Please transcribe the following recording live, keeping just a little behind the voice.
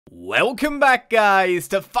Welcome back, guys,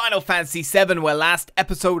 to Final Fantasy VII, where last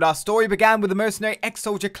episode our story began with the mercenary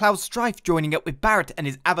ex-soldier Cloud Strife joining up with Barret and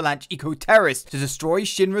his Avalanche eco-terrorists to destroy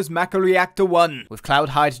Shinra's Mako Reactor 1. With Cloud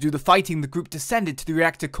hired to do the fighting, the group descended to the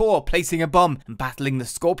reactor core, placing a bomb and battling the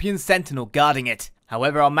Scorpion Sentinel guarding it.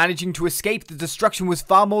 However, on managing to escape, the destruction was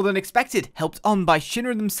far more than expected, helped on by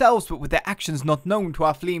Shinra themselves, but with their actions not known to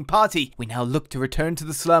our fleeing party. We now look to return to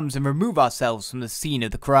the slums and remove ourselves from the scene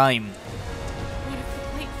of the crime.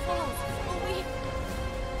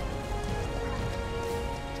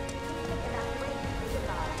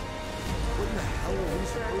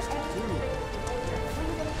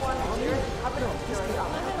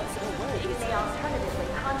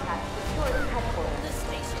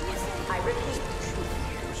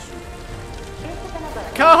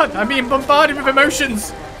 God, I'm being bombarded with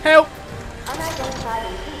emotions. Help! Unidentified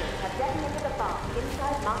intruders have detonated a bomb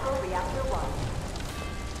inside Mako Reactor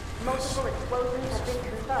 1. Multiple explosions have been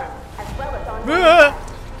confirmed, as well as on in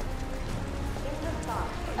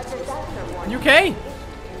response, a disaster warning You okay? is issued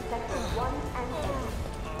in sectors 1 and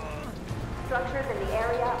 8. Structures in the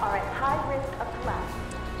area are at high risk of collapse,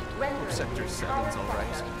 rendering Sector the 7's entire all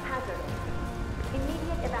right. sector hazardous.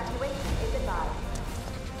 Immediate evacuation is advised.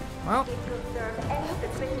 Well, If you observe any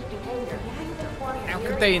suspicious behavior, please inform the how could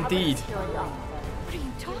nearest they public indeed? security officer. What are you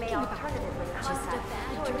You talking may about? alternatively Just a contact bad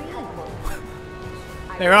security dream.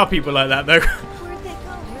 headquarters. There are people like that, though. Where'd they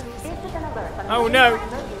go? This is an alert from the Oh, no.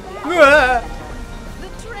 Emergency Ah! The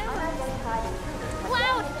trailer. Unidentified intruders have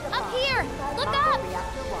Cloud, detonated a up bomb here. inside Look Mako up.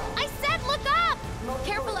 Reactor 1. I said look up.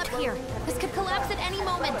 Careful up here. This could collapse at any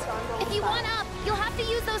moment. If you want up, you'll have to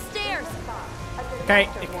use those stairs. Okay,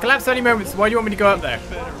 it can collapse any moment, so why do you want me to go up there?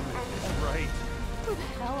 Right. Who the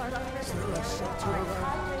hell are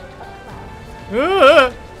Ah!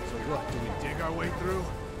 So what, do we dig our way through?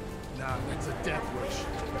 Nah, that's a death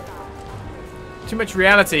wish. Too much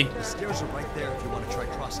reality. The stairs are right there if you want to try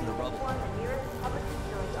crossing the rubble.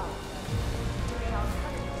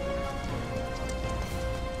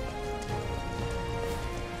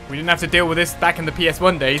 We didn't have to deal with this back in the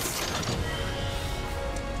PS1 days.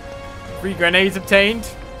 3 grenades obtained.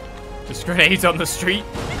 Just grenades on the street.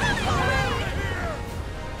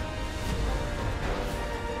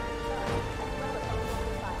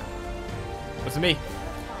 Wasn't me.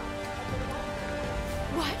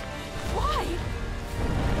 What? Why?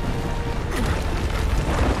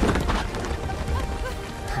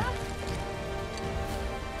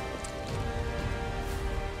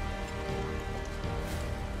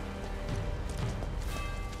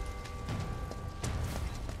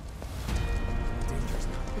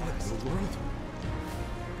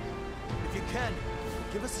 If you can,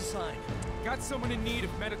 give us a sign. Got someone in need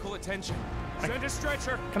of medical attention. Send a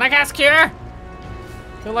stretcher. Can I cast Cure?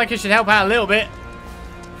 Feel like it should help out a little bit.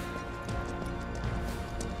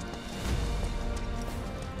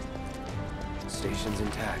 Station's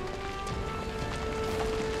intact.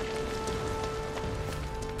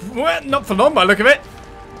 What? Not for long by the look of it.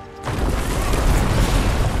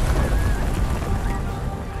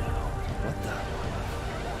 What the?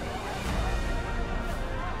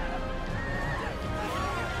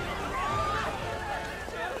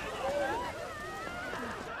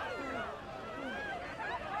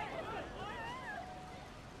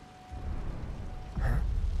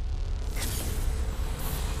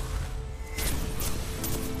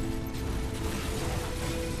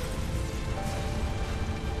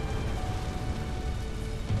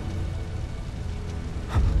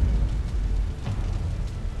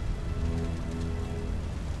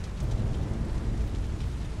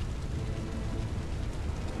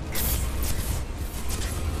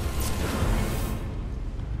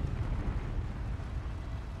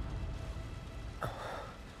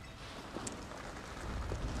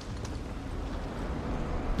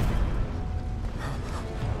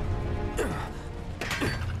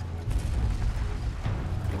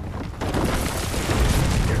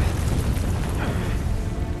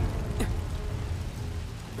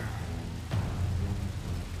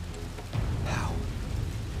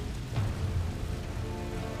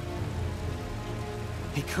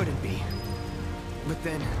 He couldn't be. But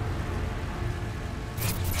then...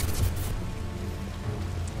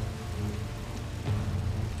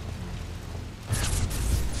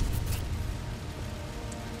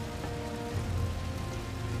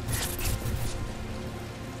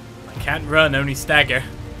 I can't run, only stagger.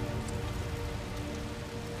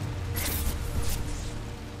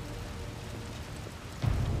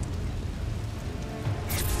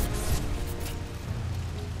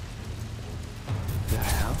 The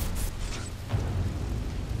hell?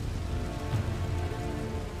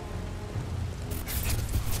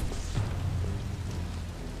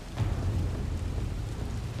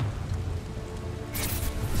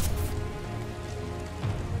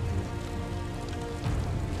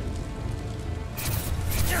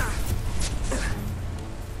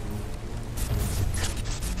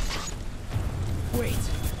 Wait.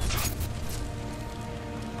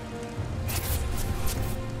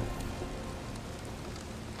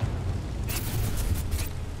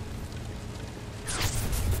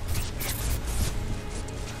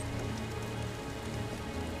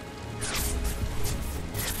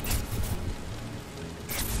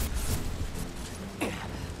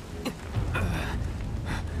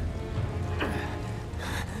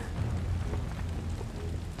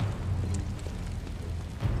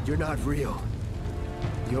 You're not real.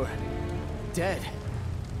 You're dead.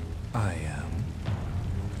 I am.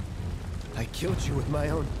 I killed you with my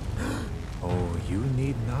own... Oh, you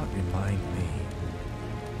need not remind me.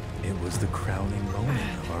 It was the crowning moment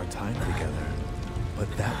of our time together.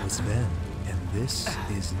 But that was then, and this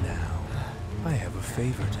is now. I have a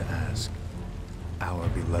favor to ask. Our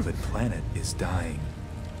beloved planet is dying.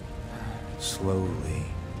 Slowly.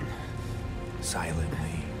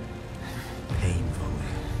 Silently. Painfully.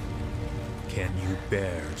 Can you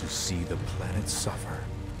bear to see the planet suffer?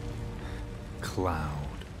 Cloud.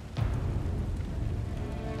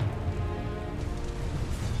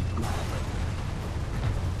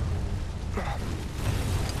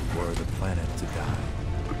 Were the planet to die,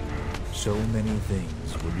 so many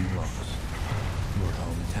things would be lost. Your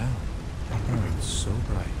hometown, burned so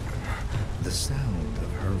bright. The sound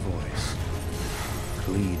of her voice,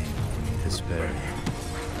 pleading from despair.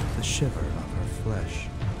 The shiver of her flesh,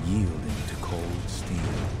 yielding to cold steel.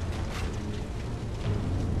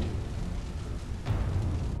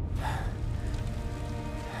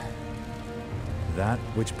 That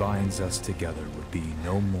which binds us together would be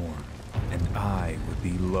no more, and I would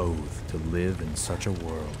be loath to live in such a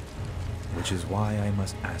world, which is why I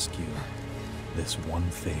must ask you this one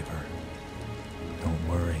favor. Don't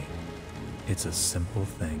worry, it's a simple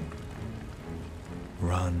thing.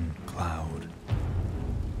 Run, Cloud.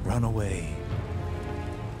 Run away.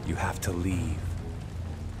 You have to leave.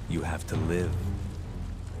 You have to live.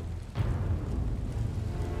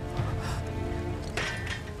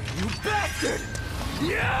 You bastard!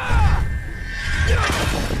 Yeah!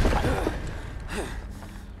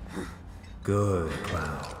 Good,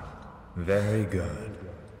 Cloud. Very good.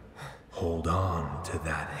 Hold on to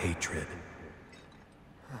that hatred.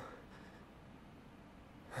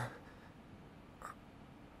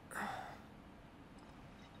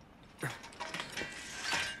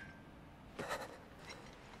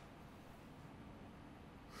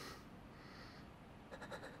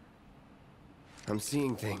 I'm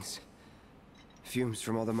seeing things. Fumes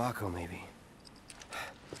from all the Mako, maybe.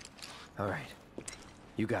 All right.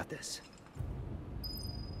 You got this.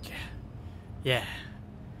 Yeah.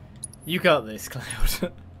 You got this,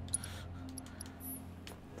 Cloud.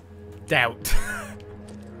 Doubt.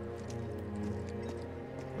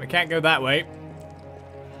 We can't go that way.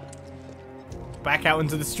 Back out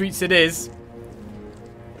into the streets it is.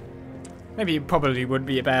 Maybe it probably wouldn't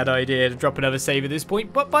be a bad idea to drop another save at this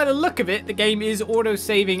point, but by the look of it, the game is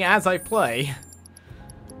auto-saving as I play.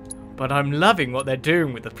 But I'm loving what they're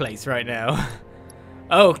doing with the place right now.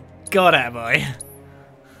 Oh, God, am I?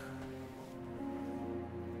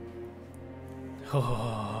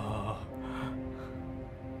 Oh.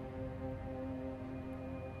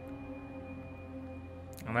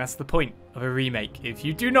 And that's the point of a remake. If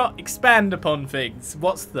you do not expand upon things,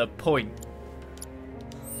 what's the point?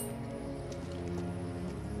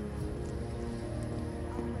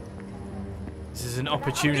 This is an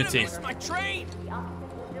opportunity. My train!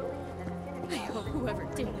 I hope whoever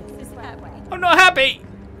did this is happy. I'm not happy!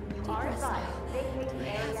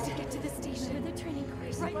 To get to the station where the training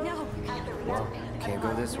course right now. Well, can't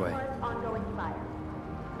go this way.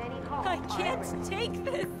 I can't take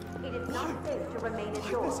this. It is not safe to remain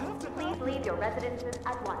indoors. Please leave your residences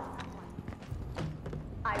at once.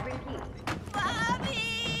 I repeat.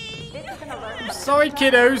 Bobby! This is an alert from Sorry,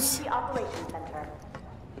 kiddos. the Operations Center.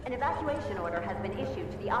 An evacuation order has been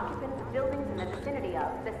issued to the occupants of buildings in the vicinity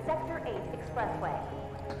of the Sector 8 Expressway.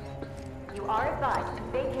 You are advised to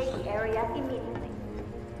vacate the area immediately.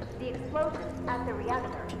 The explosions at the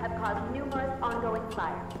reactor have caused numerous ongoing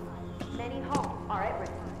fires. Many homes are at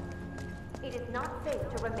risk. It is not safe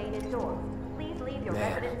to remain indoors. Please leave your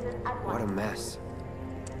Man, residences at what once. a mess.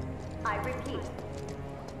 I repeat.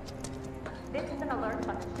 This is an alert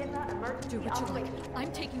from the Shinra Emergency Do what you like. Operations.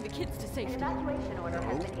 I'm taking the kids to An safety. evacuation order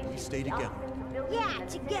has been issued stay to the together. occupants of buildings Yeah, in the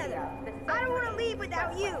vicinity together. of the I don't want to Sector leave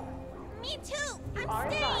without you. Me too. You are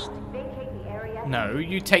advised to vacate the area. No,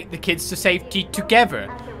 you take the kids to safety together.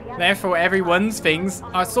 Therefore, everyone's things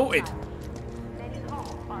are sorted. Many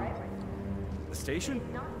homes are at risk. The station?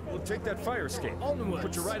 We'll take that fire escape.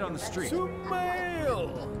 Put you right on the street.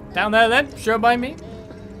 Down there then, sure by me.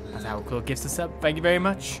 That's how cool gives us up. Thank you very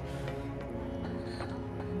much.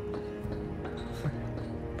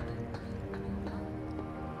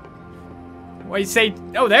 What you say?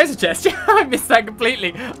 Oh, there's a chest. I missed that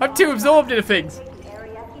completely. I'm too absorbed into things.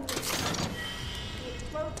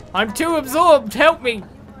 I'm too absorbed. Help me.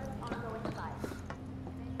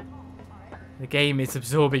 The game is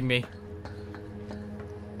absorbing me.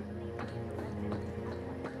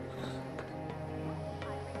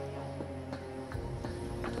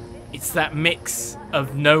 It's that mix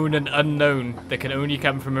of known and unknown that can only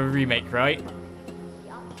come from a remake, right?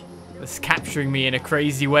 That's capturing me in a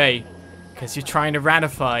crazy way. Because you're trying to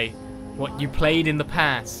ratify what you played in the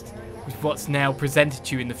past with what's now presented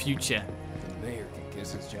to you in the future. The mayor can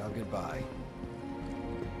kiss his job goodbye.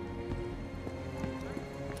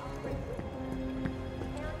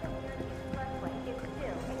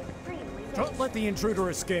 Don't let the intruder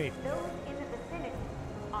escape. Those in the vicinity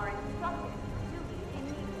are instructed to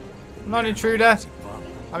be I'm not an intruder.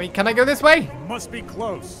 I mean, can I go this way? Must be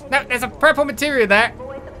close. No, there's a purple material there.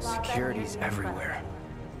 Security's everywhere.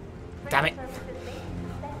 Damn it.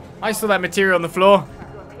 I saw that material on the floor.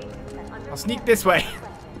 I'll sneak this way.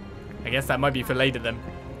 I guess that might be for later then.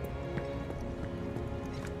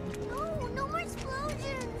 No, no more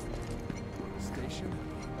explosions. Station.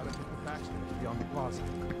 Gotta get the Baxters beyond the plaza.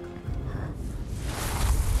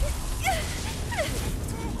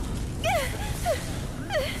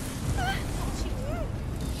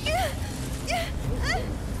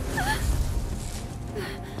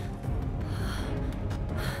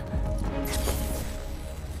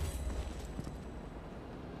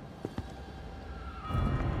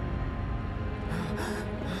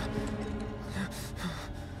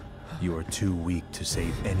 You are too weak to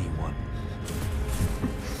save anyone.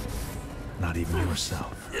 Not even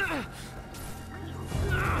yourself.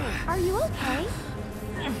 Are you okay?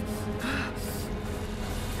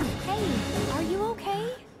 Hey, are you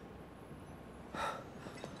okay?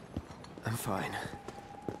 I'm fine.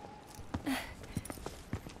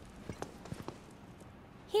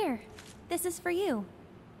 Here, this is for you.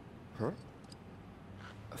 Huh?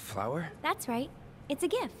 A flower? That's right. It's a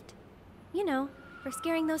gift. You know, for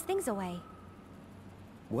scaring those things away.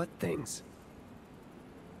 What things?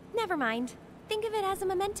 Never mind. Think of it as a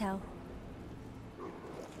memento.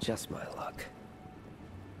 Just my luck.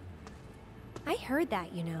 I heard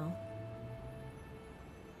that, you know.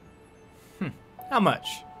 How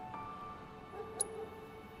much?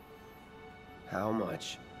 How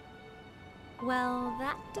much? Well,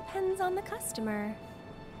 that depends on the customer.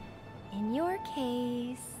 In your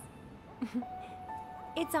case...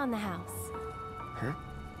 it's on the house. Huh?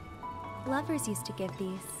 Lovers used to give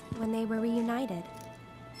these when they were reunited.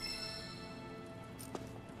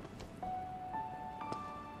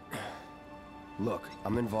 Look,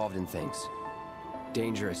 I'm involved in things.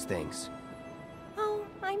 Dangerous things. Oh,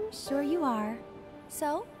 I'm sure you are.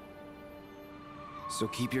 So? So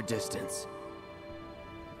keep your distance.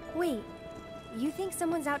 Wait, you think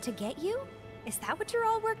someone's out to get you? Is that what you're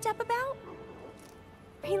all worked up about?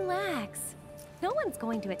 Relax. No one's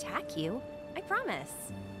going to attack you. I promise.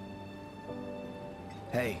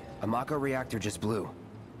 Hey, a Mako reactor just blew.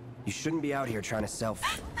 You shouldn't be out here trying to sell.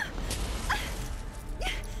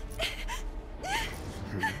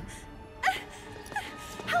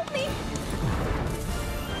 Help me!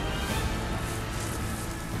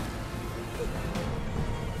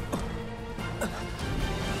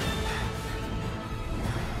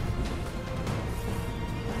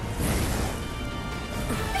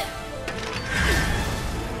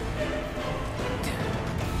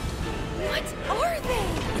 What are they?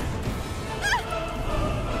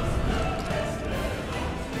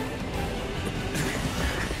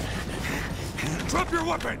 Drop your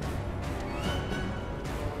weapon!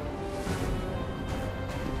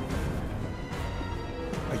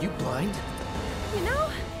 Are you blind? You know,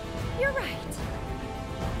 you're right.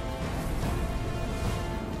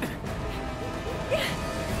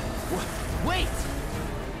 Wait!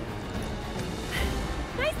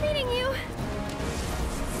 Nice meeting you.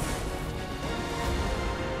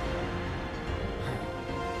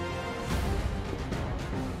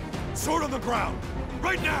 Sword on the ground!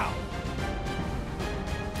 Right now!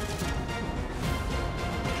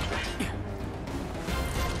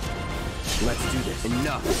 Let's do this.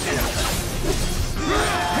 Enough.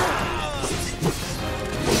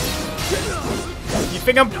 You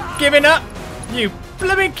think I'm giving up? You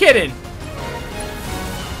blooming kidding?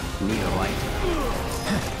 Need a light.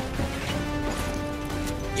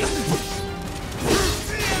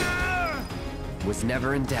 Was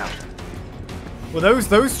never in doubt. Well,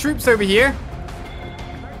 those troops over here.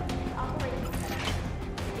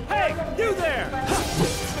 Hey, you there!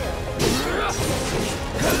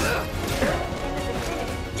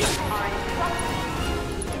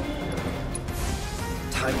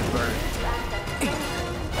 Time to burn.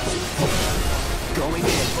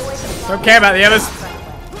 Don't care about the others.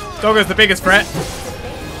 Doggo's the biggest threat.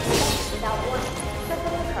 Without warning, should this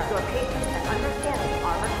occur, your patience and understanding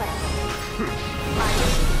are requested.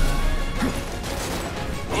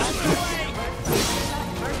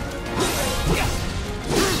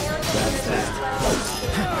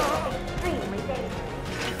 Extremely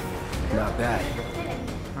dangerous. Not bad.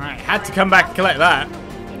 Alright, had to come back and collect that. An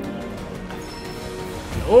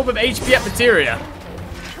orb of HP at materia.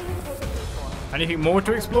 Anything more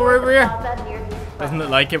to explore over here? Doesn't look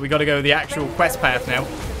like it. We gotta go the actual quest path now.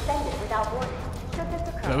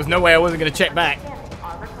 There was no way I wasn't gonna check back.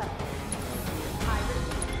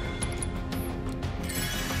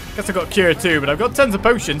 Guess I got cure too, but I've got tons of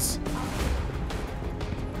potions.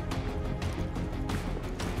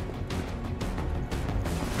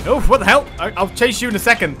 Oh, what the hell? I'll chase you in a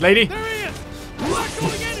second, lady. There he is! I'm not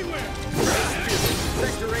going anywhere!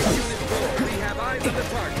 Sector 8 Unit 4, we have eyes on the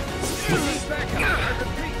target. Please back up. I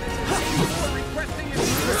repeat, this is Unit 4 requesting you.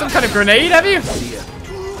 Some kind of grenade, have you? See ya.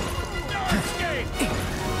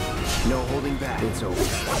 No holding back. It's over.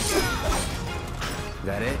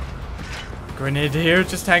 That it? Grenadier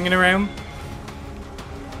just hanging around.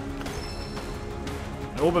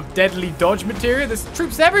 An orb of deadly dodge materia. There's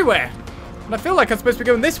troops everywhere. And I feel like I'm supposed to be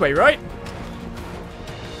going this way, right?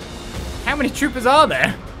 How many troopers are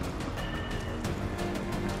there?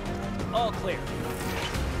 All clear.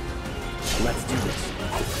 Let's do this.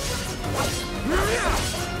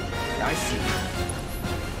 I see.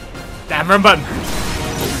 Damn, run button.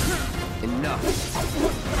 Enough.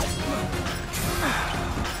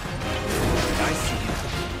 I see.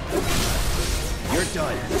 You're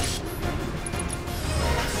done.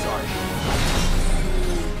 Sorry.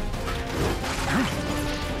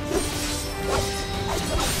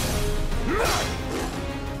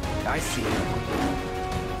 I see.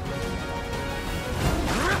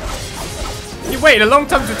 You waited a long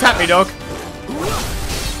time to attack me, dog.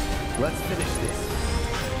 Let's finish this.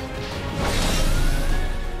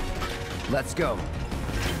 Let's go.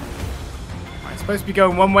 I'm supposed to be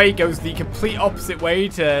going one way, it goes the complete opposite way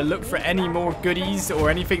to look for any more goodies or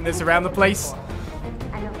anything that's around the place.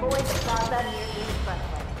 And avoid the plaza near the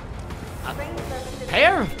expressway. Train services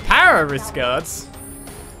Pair of power wrist guards.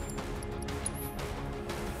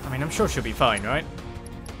 I mean, I'm sure she'll be fine, right?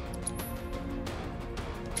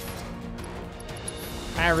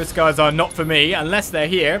 Power wrist guards are not for me unless they're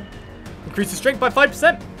here. Increase the strength by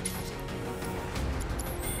 5%.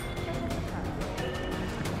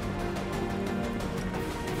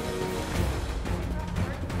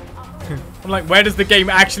 I'm like, where does the game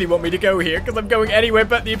actually want me to go here? Because I'm going anywhere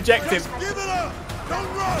but the objective. Give it up!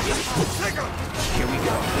 Don't run! Take her! Here we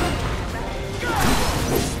go.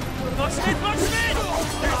 Buxman! Buxman!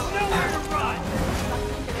 There's nowhere to run!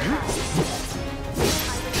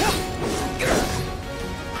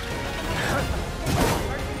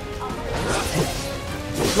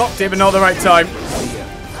 Blocked it, but not the right time.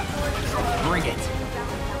 Bring it.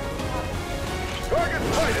 Target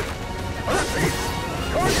sighted!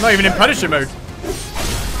 I'm not even in Punisher mode.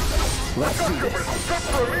 Let's do this.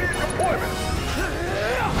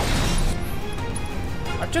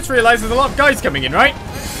 I've just realized there's a lot of guys coming in, right?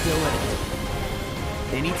 Still in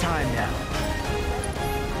it. Any time now.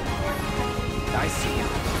 I see you.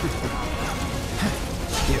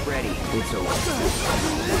 Get ready. It's over.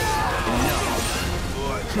 Enough.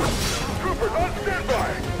 Troopers on standby!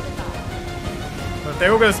 If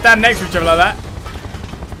they're all going to stand next to each other like that.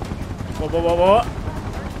 What?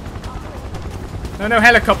 No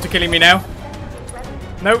helicopter killing me now.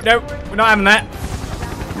 No, we're not having that.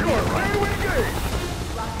 You are ready to engage!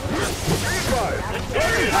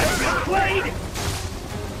 Blade!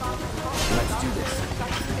 Let's do this.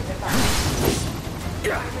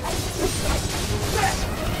 Drive.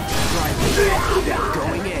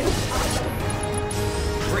 Going in.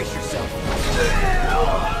 Brace yourself.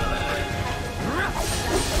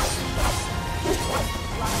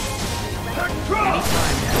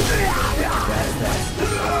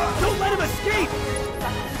 Don't let him escape!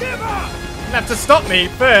 Give up! You have to stop me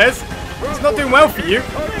first. It's not doing well for you.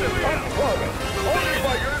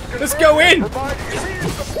 Let's go in. Provide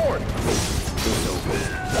immediate support!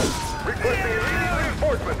 Requesting immediate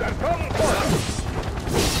reinforcements at Mountain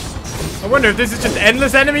Plaza! I wonder if this is just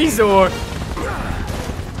endless enemies or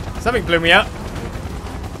something blew me up.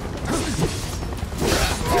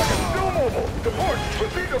 Still mobile! Support!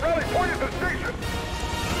 Proceed to rally point at the station!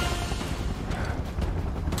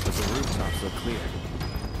 The rooftops look clear.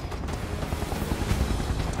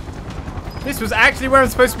 This was actually where I'm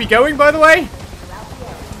supposed to be going, by the way.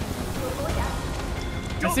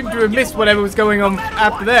 I seem to have missed whatever was going on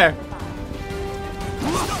after there.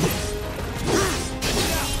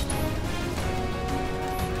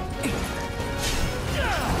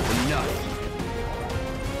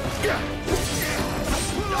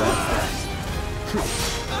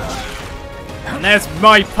 And there's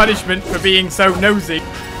my punishment for being so nosy.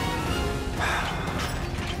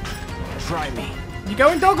 Try me. You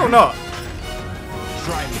going, dog, or not?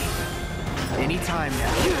 Try me. Anytime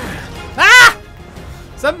now. Ah!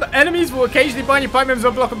 Some enemies will occasionally bind your party members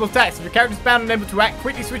with unblockable attacks. If your character is bound and unable to act,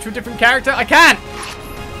 quickly switch to a different character. I can't!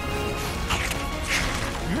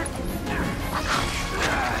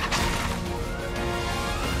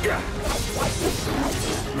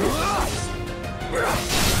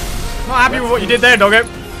 Not happy with what you did there, doggo.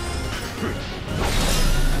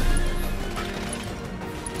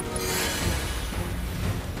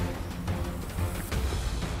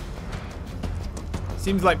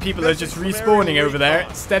 Seems like people are just respawning over there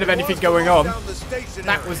instead of anything going on.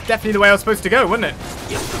 That was definitely the way I was supposed to go, wasn't it?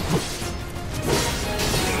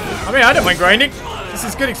 I mean, I don't mind grinding. This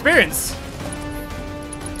is good experience.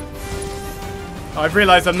 Oh, I've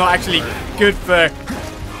realised I'm not actually good for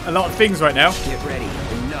a lot of things right now. Get ready.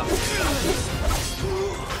 Enough.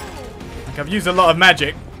 Like, I've used a lot of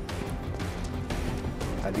magic.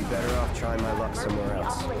 I'd be better off trying my luck somewhere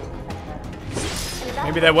else.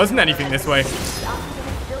 Maybe there wasn't anything this way.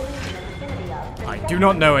 I do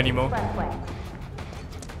not know anymore.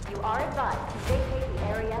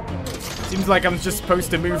 Seems like I'm just supposed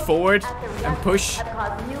to move forward and push.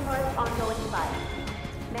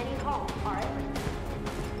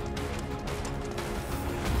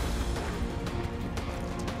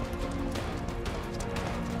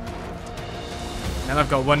 Now I've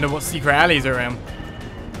got to wonder what secret alleys are around.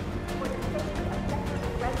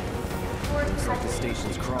 Looks like the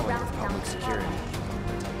station's crawling with public security.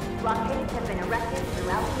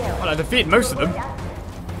 Well, I defeated most of them.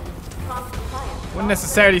 Wouldn't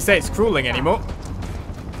necessarily say it's crawling anymore.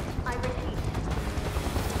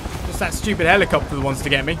 Just that stupid helicopter that wants to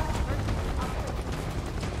get me.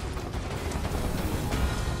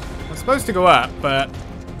 I'm supposed to go up, but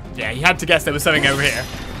yeah, you had to guess there was something over here.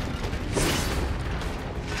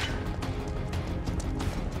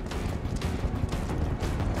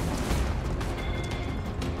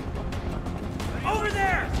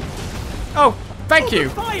 Oh, thank you.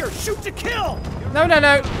 Fire! Shoot to kill! No, no,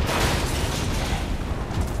 no. Do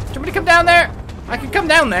you want me to come down there? I can come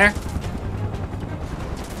down there.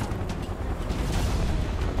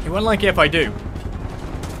 You won't like it if I do.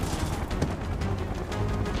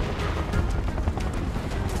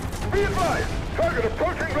 Be advised! Target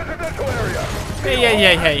approaching residential area!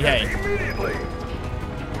 Hey. Immediately!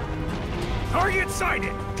 Target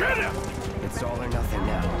sighted! Get him! It's all or nothing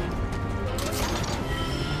now.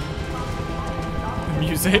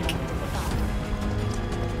 Music.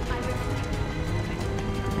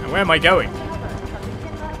 And where am I going?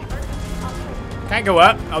 Can't go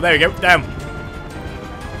up. Oh, there we go. Down.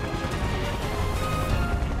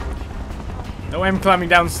 No way I'm climbing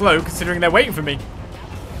down slow, considering they're waiting for me.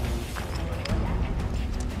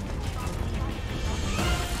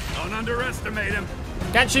 Don't underestimate him.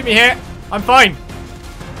 Can't shoot me here. I'm fine.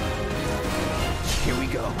 Here we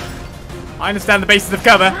go. I understand the basis of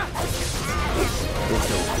cover.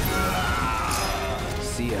 It's over.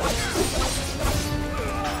 See ya.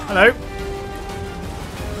 Hello.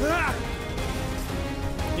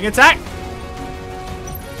 You can attack.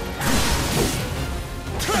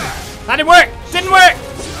 That didn't work. Didn't work.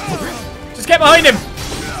 Just get behind him.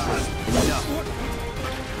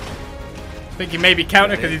 Thinking maybe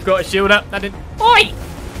counter because he's got a shield up. That didn't. Oi!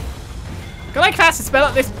 Can I cast a spell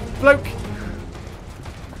at this bloke?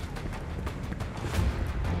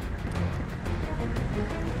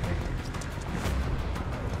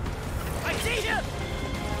 I see him!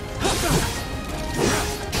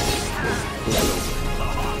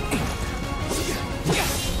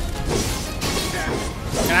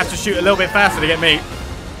 Gonna have to shoot a little bit faster to get me.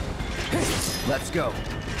 Let's go.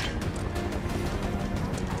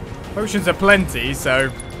 Potions are plenty, so.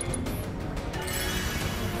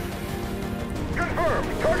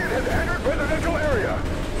 Confirmed! Target has entered residential area!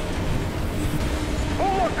 Full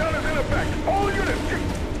lockdown is in effect! All units!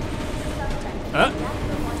 Huh?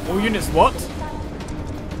 All units what?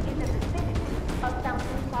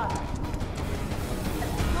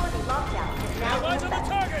 Eyes on the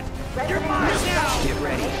target! You're mine now! Get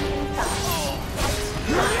ready.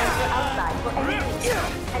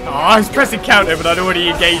 Oh, I was pressing counter, but I'd already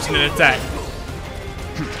engaged in an attack.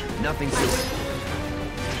 Nothing to it.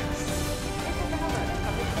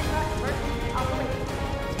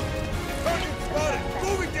 Target spotted!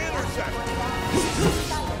 Moving to intercept!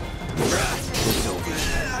 It's over.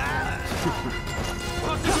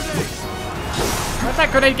 Where'd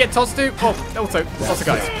that grenade get tossed to? Oh, also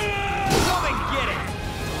guys. Come and get it!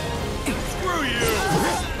 Screw you!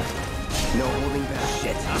 No holding back.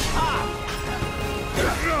 Shit.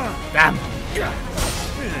 Damn.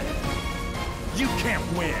 You can't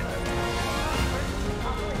win.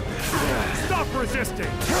 Stop resisting.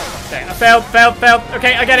 Okay, I failed.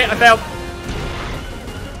 Okay, I get it, I failed.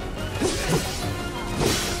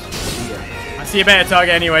 I see a better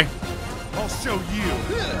target anyway. I'll show you.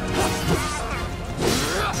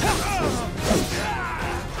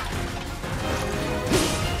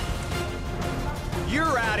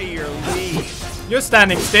 You're out of your league. You're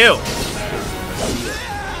standing still.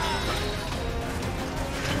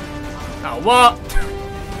 Oh, what?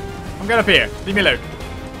 I'm going up here. Leave me alone.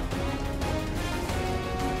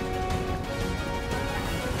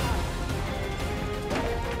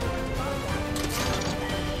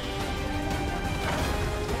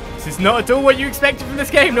 This is not at all what you expected from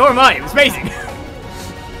this game, nor am I. It was amazing.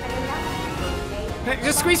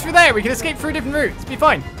 Just squeeze through there. We can escape through different routes. Be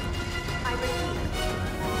fine.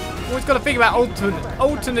 Always got to think about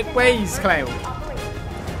alternate ways, Cloud.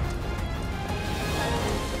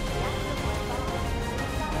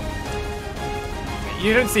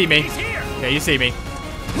 You don't see me. Yeah, you see me.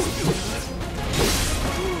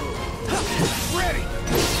 Ready.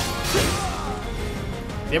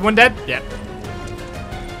 Is everyone dead? Yeah.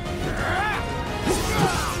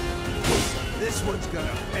 This one's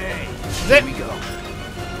gonna pay. There we go.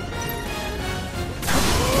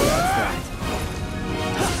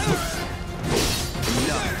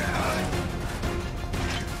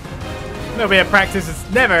 A little bit of practice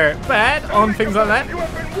is never bad on things like that. You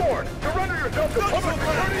have been warned. Surrender yourself to public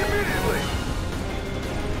security immediately.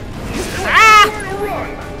 Ah! Run.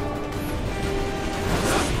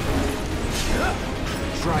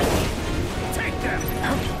 Try it. Take them.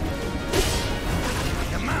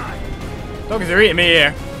 Come on. Dogs are eating me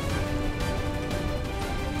here.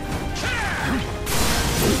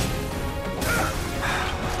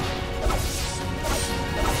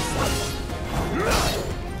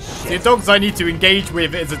 The dogs I need to engage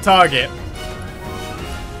with as a target.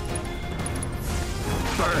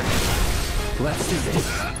 Burn. Let's do this.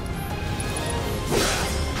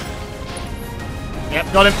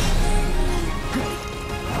 Yep, got him.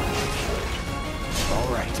 All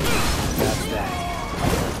right. That's that.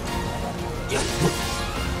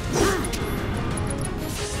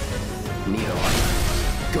 Neo.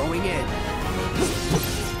 Going in.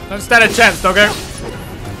 Don't stand a chance, doggo.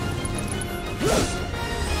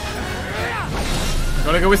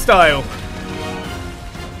 Gotta go with style.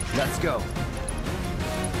 Let's go.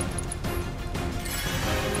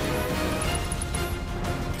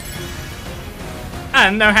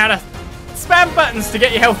 And know how to spam buttons to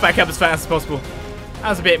get your health back up as fast as possible. That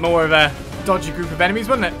was a bit more of a dodgy group of enemies,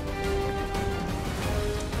 wasn't it?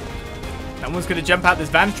 That one's gonna jump out this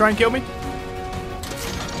van to try and kill me.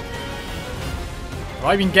 Have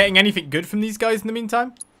I been getting anything good from these guys in the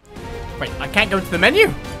meantime? Wait, I can't go to the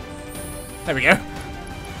menu? There we go.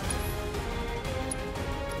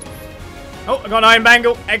 Oh, I got an iron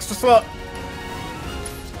bangle. Extra slot.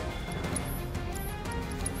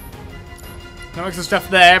 No extra stuff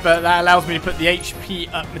there, but that allows me to put the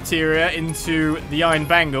HP up materia into the iron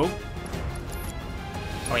bangle.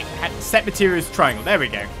 Oh wait, set materials triangle. There we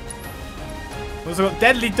go. Also got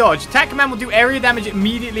deadly dodge. Attack command will do area damage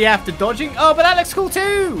immediately after dodging. Oh, but that looks cool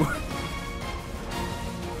too.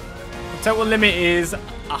 The total limit is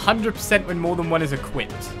 100% when more than one is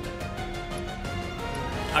equipped.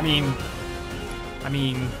 I mean,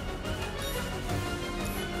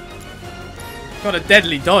 got a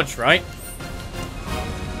deadly dodge, right?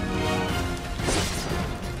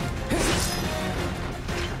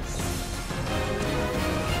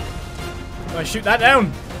 Do I shoot that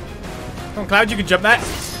down? Come on, Cloud, you can jump that.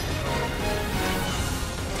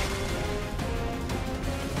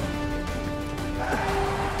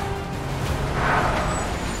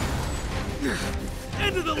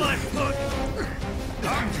 End of the line, punk.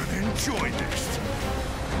 I'm gonna enjoy this.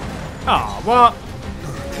 Ah, what?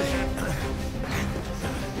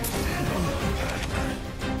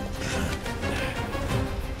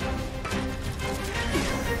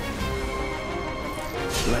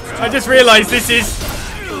 I just realised this is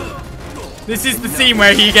the scene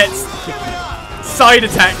where he gets side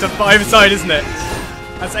attacked on either side, isn't it?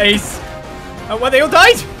 That's Ace. Oh, well, they all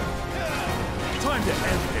died? Time to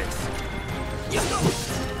end this.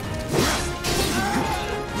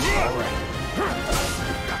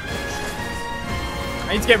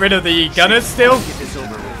 I need to get rid of the gunners still. Get this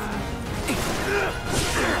over with.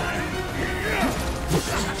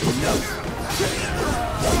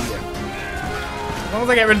 As long as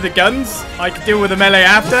I get rid of the guns, I can deal with the melee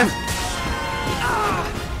after.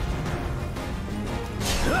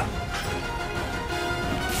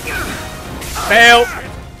 Fail.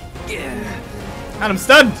 And I'm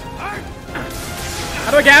stunned.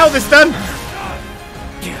 How do I get out of this stun?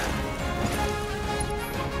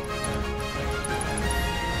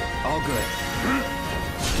 All good.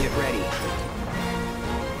 Get ready.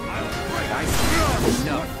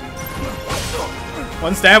 Enough.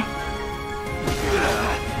 One stamp.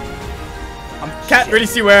 I can't really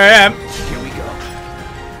see where I am. Here we go.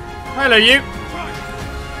 Hello, you.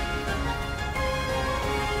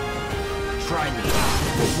 Try me.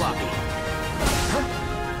 Floppy.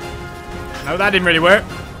 No, that didn't really work.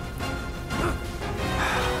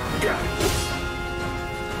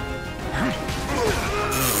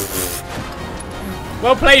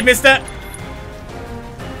 Well played, mister.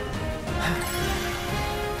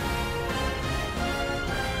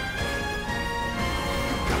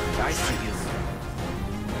 I see you.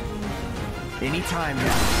 Anytime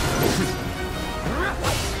now.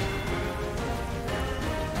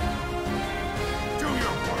 Do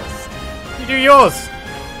your worst. You do yours.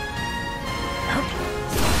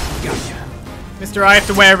 Gotcha. Mister, I have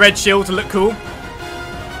to wear a red shield to look cool.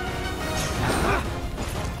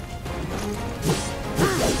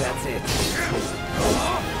 That's it.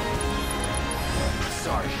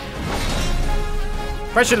 Sorry.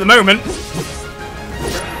 Pressure at the moment. Here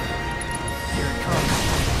it comes.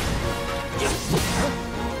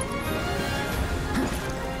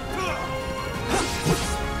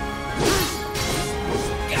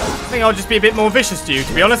 I think I'll just be a bit more vicious to you,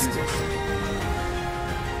 to be honest.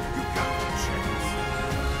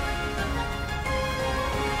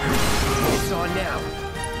 It's on now.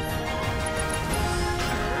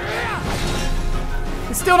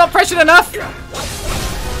 It's still not pressured enough.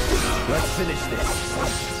 Let's finish this.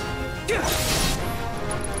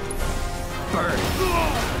 Burn.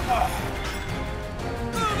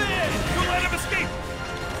 Move in! Don't let him escape!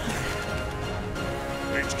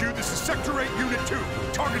 HQ, this is Sector 8, Unit 2.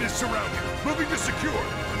 Target is surrounded. Moving to secure.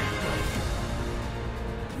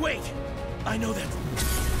 Wait! I know that.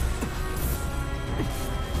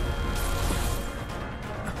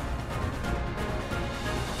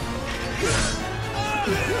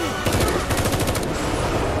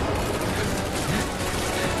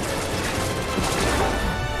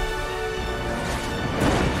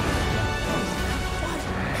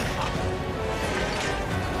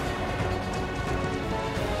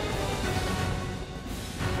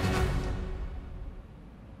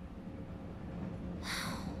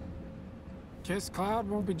 Guess Cloud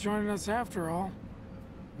won't be joining us after all.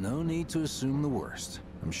 No need to assume the worst.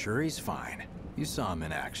 I'm sure he's fine. You saw him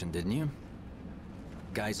in action, didn't you?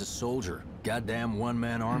 Guy's a soldier. Goddamn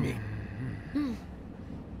one-man army.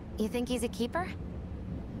 You think he's a keeper?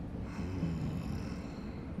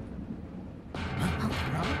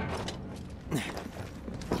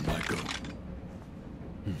 Mako.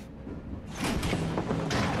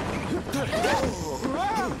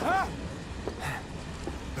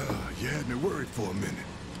 You had me worried for a minute.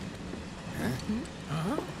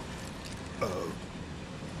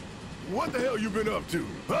 What the hell you been up to,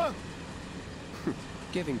 huh?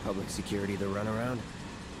 Giving public security the runaround.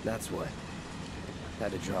 That's what.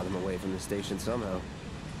 Had to draw them away from the station somehow.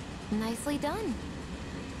 Nicely done.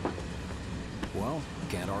 Well,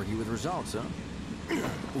 can't argue with results, huh?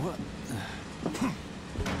 What?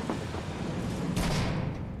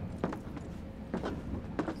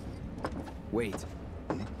 Wait.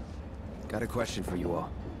 Got a question for you all.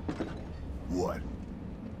 What?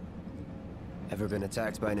 Ever been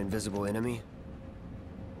attacked by an invisible enemy?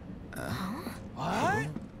 What?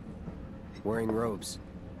 Wearing robes.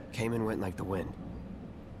 Came and went like the wind.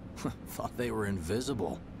 Thought they were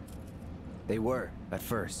invisible. They were, at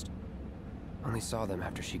first. Only saw them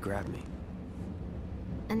after she grabbed me.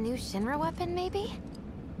 A new Shinra weapon, maybe?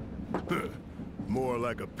 More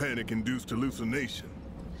like a panic-induced hallucination.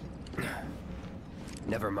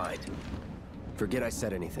 Never mind. Forget I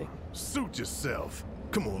said anything. Suit yourself.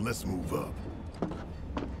 Come on, let's move up.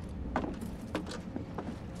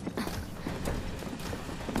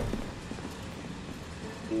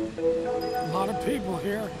 A lot of people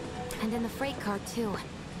here. And in the freight car, too.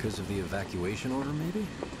 Because of the evacuation order, maybe?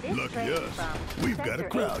 This Lucky train us. from We've got a Sector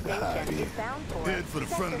crowd 8 to hide station in. is bound for Head for the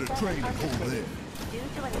front of the Sector train and 7 hold there. Due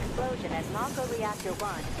to an explosion at Mako Reactor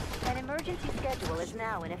 1, an emergency schedule is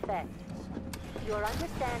now in effect. Your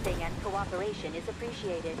understanding and cooperation is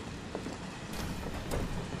appreciated.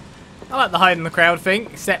 I like the hide in the crowd thing,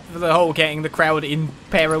 except for the whole getting the crowd in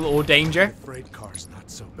peril or danger. Freight car's not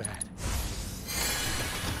so bad.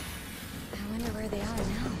 I wonder where they are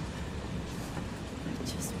now. I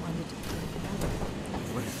just wanted to put it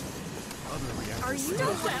Are you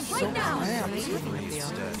right now?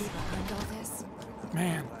 behind all this?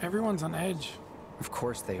 Man, everyone's on edge. Of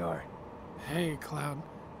course they are. Hey, Cloud.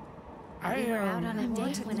 We were out on a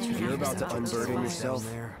date when it If you're about to happened. unburden yourself,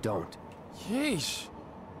 don't. Yeesh.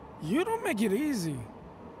 You don't make it easy.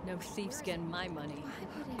 No thief's getting my money.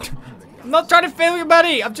 I'm not trying to fail you,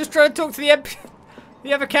 buddy. I'm just trying to talk to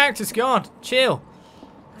the other characters. Go on, chill.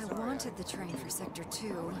 I wanted the train for Sector 2.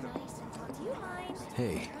 Do you mind?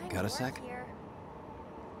 Hey, got a sec?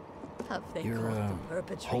 Have they You're, caught the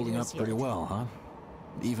perpetrators holding up pretty yet? well, huh?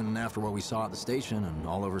 Even after what we saw at the station and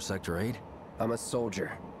all over Sector 8? I'm a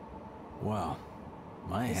soldier. Wow.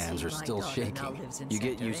 My You see, hands are my still daughter now shaking. lives in You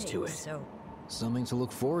get Sector used to 8, it. So Something to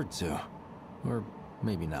look forward to. Or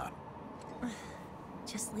maybe not.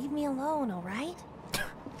 Just leave me alone, alright?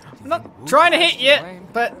 I'm not trying to hit you,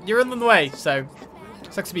 but you're in the way, so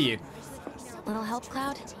sucks to be you. Little help,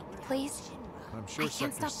 Cloud? Please? I'm sure I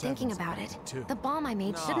can't Sector stop thinking 7's about it. too. The bomb I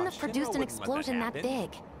made shouldn't have Shinra produced an wouldn't let that explosion that happen.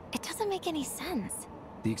 big. It doesn't make any sense.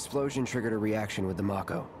 The explosion triggered a reaction with the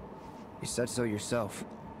Mako. You said so yourself.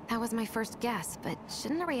 That was my first guess, but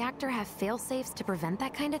shouldn't a reactor have fail-safes to prevent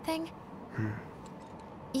that kind of thing?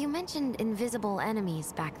 You mentioned invisible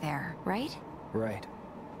enemies back there, right? Right.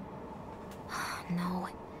 No.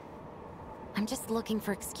 I'm just looking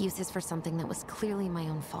for excuses for something that was clearly my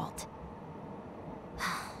own fault.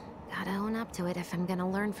 Gotta own up to it if I'm gonna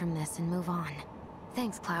learn from this and move on.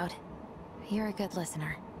 Thanks, Cloud. You're a good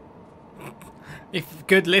listener. If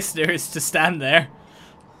good listener is to stand there.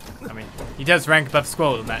 I mean, he does rank above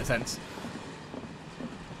Squall in that sense.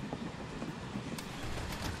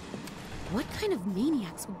 What kind of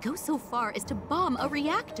maniacs would go so far as to bomb a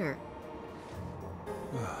reactor?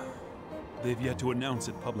 They've yet to announce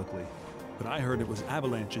it publicly, but I heard it was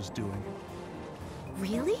Avalanche's doing.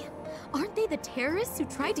 Really? Aren't they the terrorists who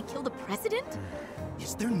tried to kill the president?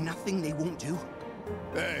 Is there nothing they won't do?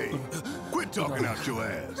 Hey, quit talking out your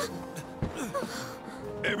ass.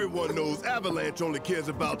 Everyone knows Avalanche only cares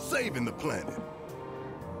about saving the planet.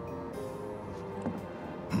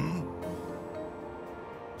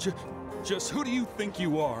 Just who do you think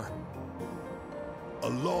you are? A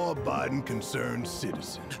law-abiding, concerned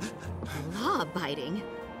citizen. Law-abiding?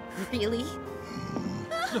 Really?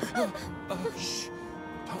 Shh.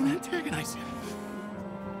 Don't antagonize him.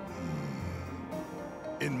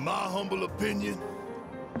 In my humble opinion,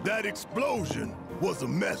 that explosion was a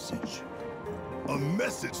message. A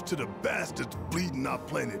message to the bastards bleeding our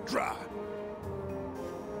planet dry.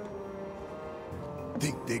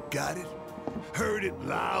 Think they got it? Heard it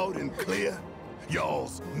loud and clear?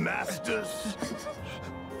 Y'all's masters?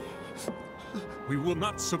 We will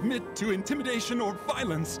not submit to intimidation or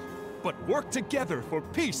violence, but work together for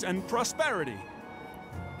peace and prosperity.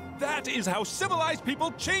 That is how civilized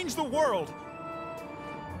people change the world.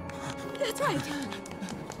 That's right.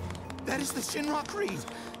 That is the Shinra Creed.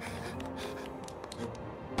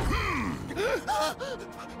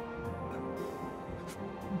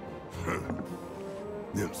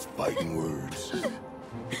 Them's fighting words.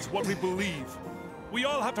 It's what we believe. We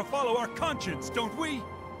all have to follow our conscience, don't we?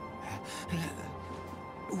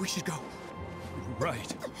 We should go.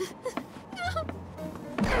 Right.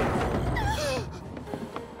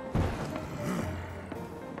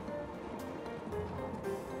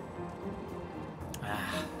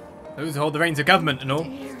 Those hold the reins of government and all.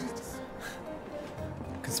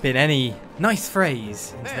 Could spin any nice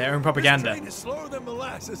phrase into their own propaganda. This train is slower than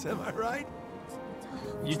molasses, am I right?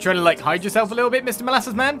 You trying to like hide yourself a little bit, Mr.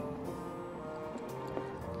 Molasses Man?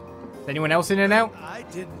 Is anyone else in and out? I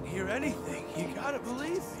didn't hear anything. You gotta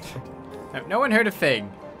believe me. No, no one heard a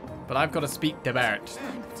thing. But I've got to speak to Barret.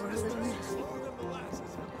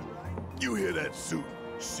 You hear that suit?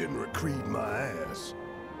 Shinra Creed my ass.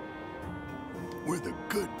 We're the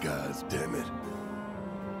good guys, damn it.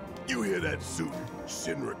 You hear that suit?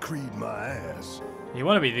 Shinra Creed my ass. You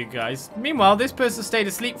want to be the good guys. Meanwhile, this person stayed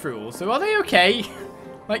asleep through all, so are they okay?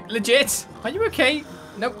 Like, legit? Are you okay?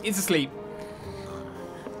 Nope, he's asleep.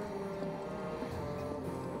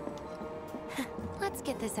 Let's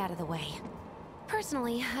get this out of the way.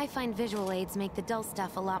 Personally, I find visual aids make the dull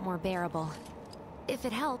stuff a lot more bearable. If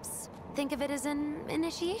it helps, think of it as an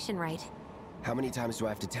initiation rite. How many times do I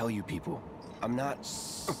have to tell you people? I'm not...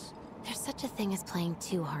 There's such a thing as playing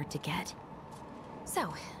too hard to get.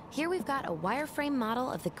 So, here we've got a wireframe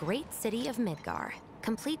model of the great city of Midgar,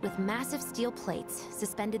 complete with massive steel plates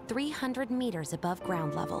suspended 300 meters above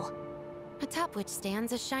ground level, atop which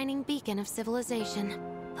stands a shining beacon of civilization.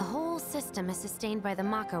 The whole system is sustained by the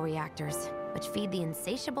Mako Reactors, which feed the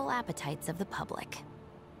insatiable appetites of the public.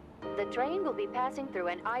 The train will be passing through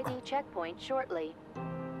an ID checkpoint shortly.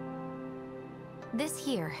 This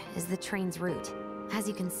here is the train's route. As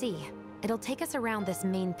you can see, it'll take us around this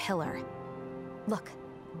main pillar. Look,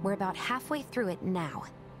 we're about halfway through it now.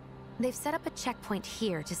 They've set up a checkpoint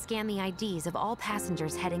here to scan the IDs of all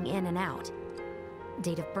passengers heading in and out.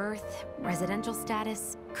 Date of birth, residential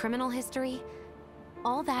status, criminal history.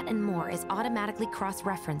 All that and more is automatically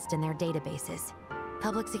cross-referenced in their databases.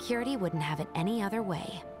 Public security wouldn't have it any other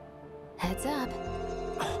way. Heads up.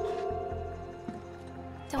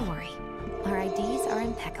 Don't worry, our IDs are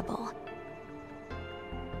impeccable.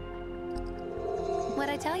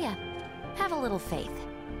 What'd I tell ya? Have a little faith.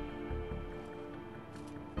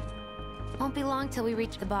 Won't be long till we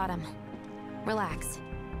reach the bottom. Relax.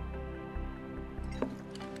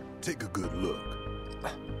 Take a good look.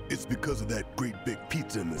 It's because of that great big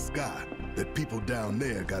pizza in the sky that people down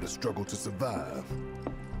there gotta struggle to survive.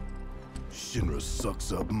 Shinra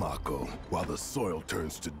sucks up Mako while the soil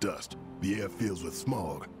turns to dust, the air fills with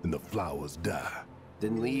smog, and the flowers die.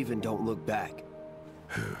 Then leave and don't look back.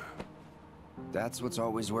 That's what's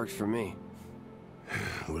always worked for me.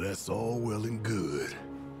 Well, that's all well and good.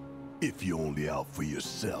 If you're only out for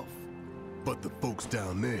yourself. But the folks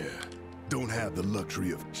down there don't have the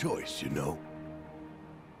luxury of choice, you know?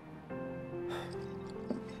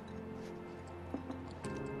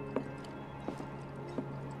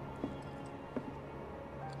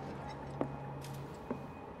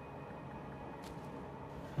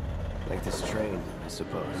 Like this train, I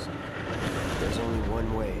suppose. There's only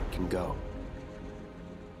one way it can go.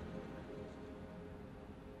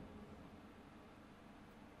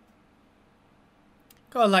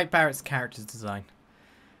 Gotta like Barret's character's design.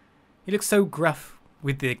 He looks so gruff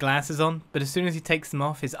with the glasses on, but as soon as he takes them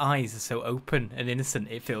off, his eyes are so open and innocent,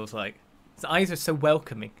 it feels like. His eyes are so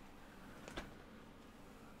welcoming. I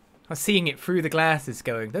was seeing it through the glasses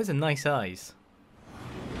going, those are nice eyes.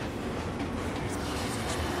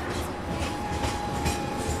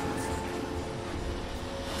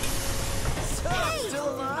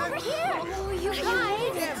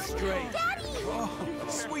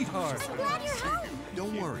 Sweetheart. I'm glad you're home.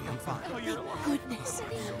 Don't worry, I'm fine. Thank goodness.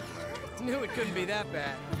 Knew it couldn't be that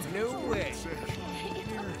bad. No way.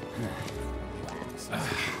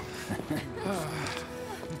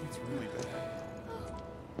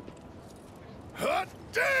 Hot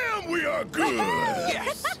damn, we are good!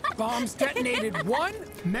 Yes! Bombs detonated 1,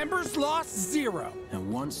 members lost 0.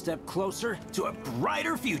 And one step closer to a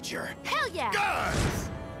brighter future. Hell yeah! Guys!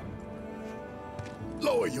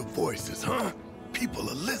 Lower your voices, huh? People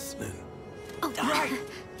are listening. Oh, Right.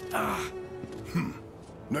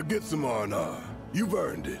 Now get some R&R. You've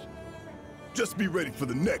earned it. Just be ready for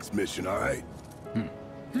the next mission, all right?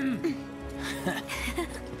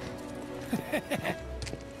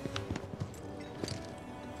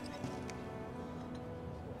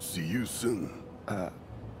 See you soon. At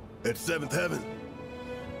 7th Heaven.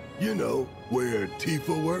 You know, where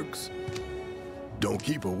Tifa works. Don't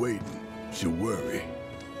keep her waiting. She'll worry.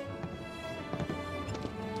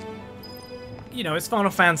 You know, it's Final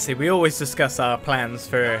Fantasy. We always discuss our plans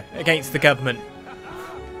for against the government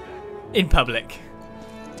in public.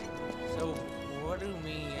 So, what do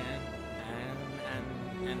me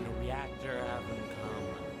and the reactor have in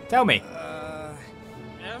common? Tell me.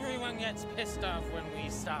 Everyone gets pissed off when we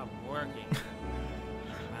stop working.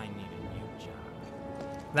 I need a new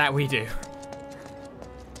job. That we do.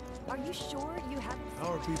 Are you sure you haven't?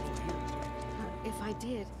 How are people here? If I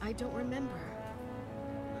did, I don't remember.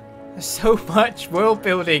 There's so much world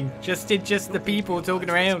building just in just the people talking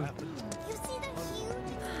around. You see the huge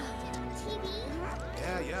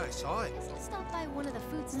TV? Yeah, I saw it. Stop by one of the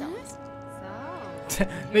food stalls. So,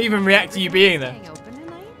 They even react to you being there. staying open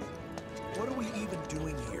tonight? What are we even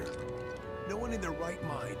doing here? No one in their right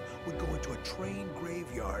mind would go into a train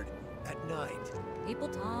graveyard at night. People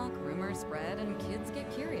talk, rumors spread, and kids get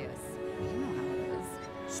curious. You know how it is.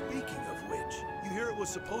 Speaking of which, you hear it was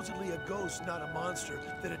supposedly a ghost, not a monster,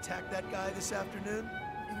 that attacked that guy this afternoon?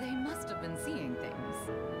 They must have been seeing things.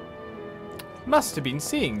 Must have been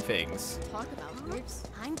seeing things. Talk about groups.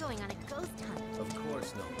 I'm going on a ghost hunt. Of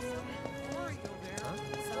course not.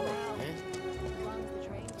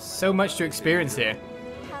 So much to experience here.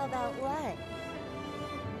 How about what?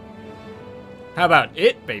 How about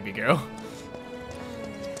it, baby girl?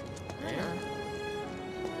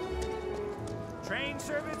 Train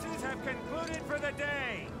services have concluded for the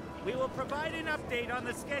day. We will provide an update on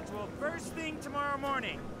the schedule first thing tomorrow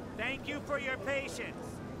morning. Thank you for your patience.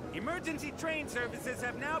 Emergency train services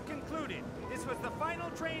have now concluded. This was the final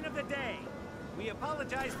train of the day. We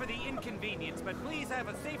apologize for the inconvenience, but please have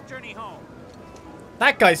a safe journey home.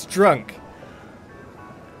 That guy's drunk.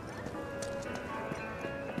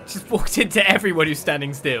 Just walked into everyone who's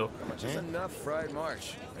standing still. Just enough fried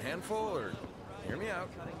marsh. A handful or... Hear me out.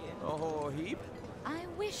 A whole heap? I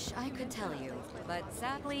wish I could tell you, but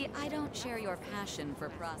sadly, I don't share your passion for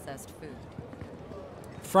processed food.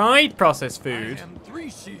 Fried processed food? I am 3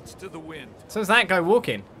 sheets to the wind. So is that guy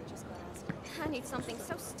walking? I need something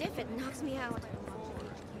so stiff it knocks me out.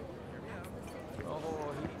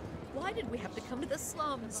 Why did we have to come to the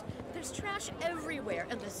slums? There's trash everywhere,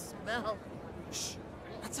 and the smell. Shh,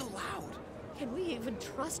 not so loud. Can we even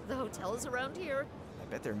trust the hotels around here? I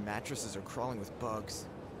bet their mattresses are crawling with bugs.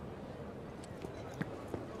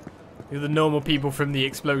 You're the normal people from the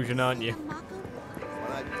explosion, aren't you?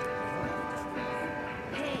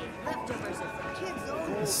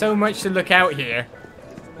 There's so much to look out here.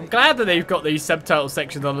 I'm glad that they've got these subtitle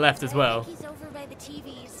sections on the left as well. He's over by the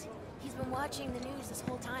TVs. He's been watching the news this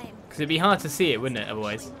whole time. Because it'd be hard to see it, wouldn't it,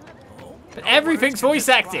 otherwise? But everything's voice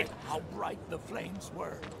acted. How bright the flames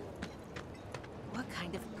were. What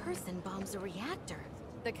kind of person bombs a reactor?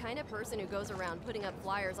 The kind of person who goes around putting up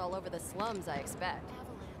flyers all over the slums, I expect.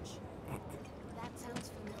 Avalanche. That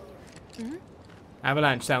sounds familiar.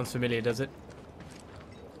 Avalanche sounds familiar, does it?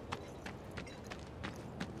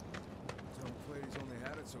 Some places only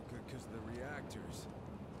had it so good because of the reactors.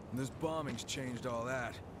 And this bombing's changed all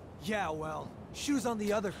that. Yeah, well, shoes on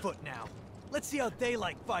the other foot now. Let's see how they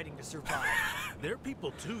like fighting to survive. They're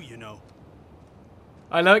people too, you know.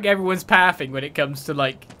 I like everyone's pathing when it comes to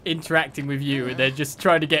like interacting with you, and they're just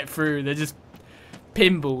trying to get through. They're just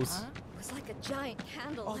pinballs. It was like a giant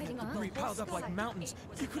candle All lighting that up debris the whole piled up sky. like mountains.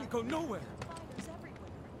 You couldn't go nowhere.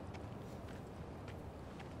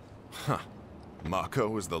 Huh.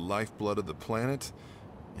 Mako is the lifeblood of the planet?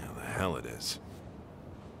 Yeah, the hell it is.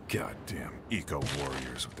 Goddamn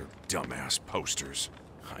eco-warriors with their dumbass posters.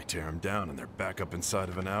 I tear them down and they're back up inside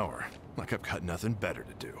of an hour. Like I've got nothing better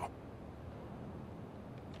to do.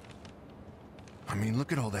 I mean,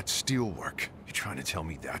 look at all that steel work. You trying to tell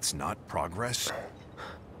me that's not progress?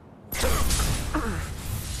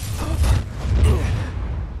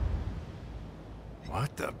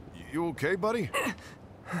 What the? You okay, buddy?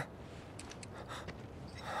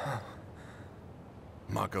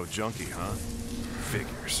 Mako junkie, huh?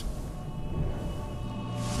 Figures.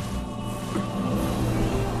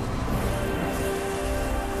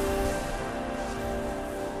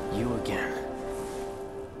 You again.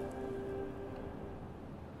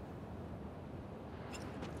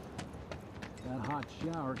 That hot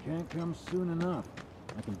shower can't come soon enough.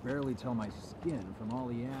 I can barely tell my skin from all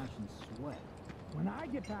the ash and sweat. When I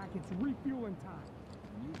get back, it's refueling time.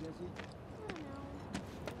 And you, Jesse?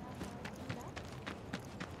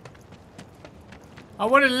 I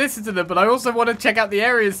want to listen to them, but I also want to check out the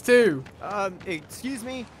areas too. Excuse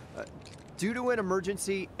me? Due to an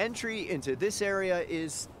emergency, entry into this area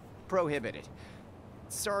is prohibited.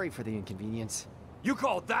 Sorry for the inconvenience. You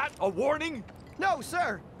call that a warning? No,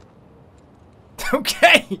 sir!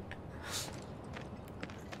 Okay.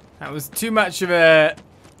 That was too much of a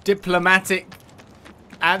diplomatic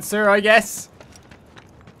answer, I guess.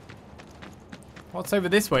 What's over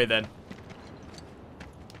this way then?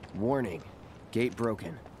 Warning. Gate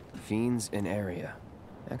broken. Fiends in area.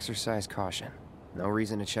 Exercise caution. No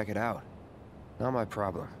reason to check it out. Not my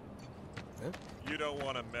problem. You don't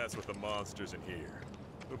want to mess with the monsters in here.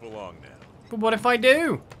 Move along now. But what if I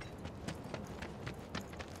do?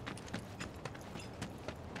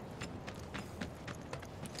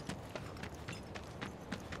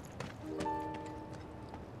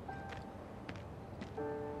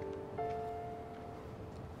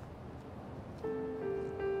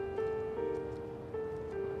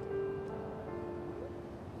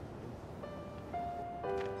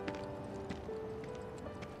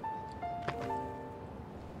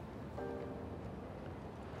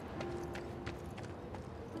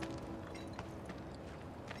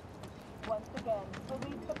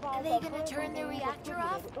 Are they gonna turn the reactor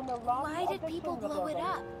off? Why did people blow it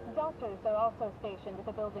up? Doctors are also stationed at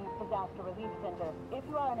the building's disaster relief center. If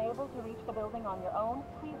you are unable to reach the building on your own,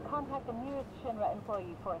 please contact the nearest Shinra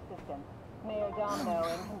employee for assistance. Mayor Domino,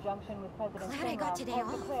 in conjunction with President Glad I got today Shinra,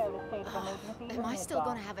 has off. declared a state of emergency in Am I still Midgar.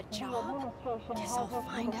 gonna have a The job? administration Guess has I'll issued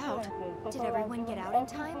find out. assurances Did they are everyone get doing out in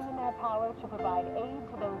time? everything in their power to provide aid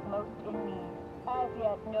to those most in need. As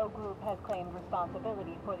yet, no group has claimed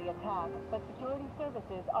responsibility for the attack, but security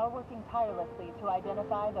services are working tirelessly to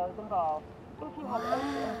identify those involved. If you have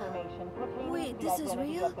any information pertaining Wait, to the this is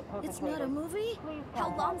identity real? of the It's not a perpetrators, movie? please How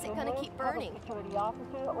contact long's it your gonna nearest keep burning? public security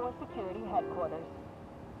officer or security headquarters.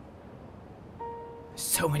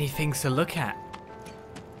 So many things to look at.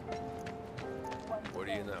 What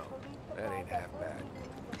do you know? That ain't half bad.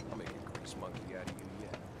 I'll make a grease monkey out of you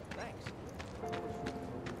yet. Thanks.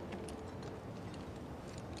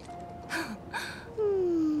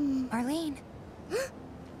 Arlene.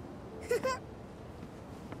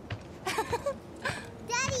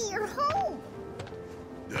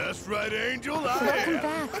 That's right, Angel. I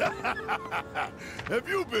am. Have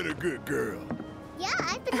you been a good girl? Yeah,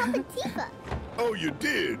 I've been helping Tifa. Oh, you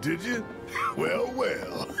did you? Well,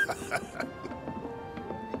 well.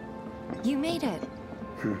 You made it.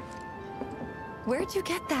 Where'd you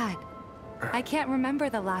get that? I can't remember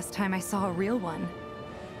the last time I saw a real one.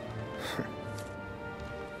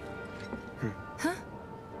 Huh?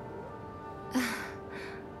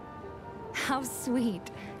 How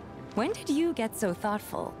sweet. When did you get so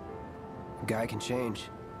thoughtful? A guy can change.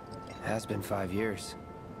 Has been 5 years.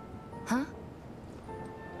 Huh?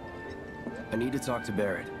 I need to talk to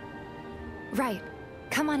Barret. Right.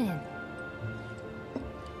 Come on in.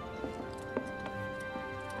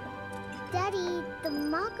 Daddy, the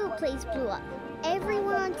Mako place blew up.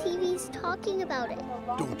 Everyone on TV's talking about it.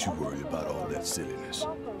 Don't you worry about all that silliness.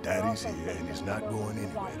 Daddy's here and he's not going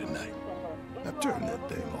anywhere tonight. Now turn that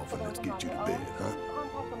thing off and let's get you to bed, huh?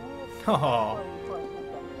 Oh.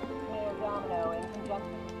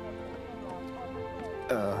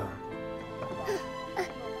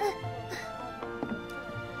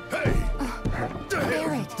 Hey! What the hell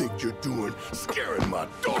do you think you're doing, scaring my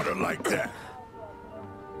daughter like that?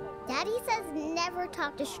 Daddy says never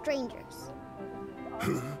talk to strangers.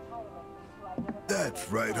 That's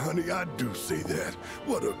right, honey, I do say that.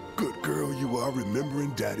 What a good girl you are remembering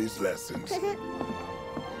Daddy's lessons.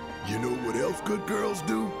 You know what else good girls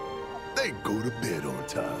do? They go to bed on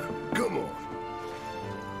time. Come on.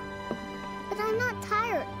 But I'm not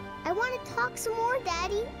tired. I want to talk some more,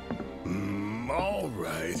 Daddy. All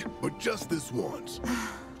right, but just this once.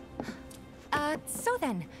 So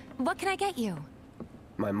then, what can I get you?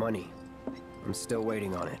 My money. I'm still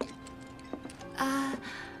waiting on it.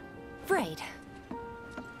 Right.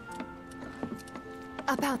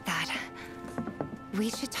 About that, we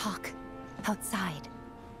should talk outside.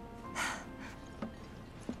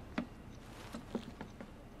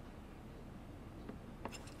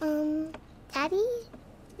 Daddy?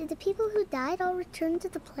 Did the people who died all return to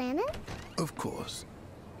the planet? Of course.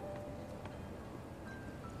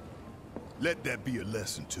 Let that be a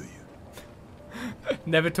lesson to you.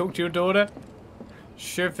 Never talk to your daughter?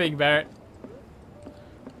 Sure thing, Barret.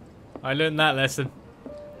 I learned that lesson.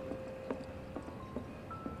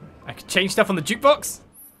 I can change stuff on the jukebox.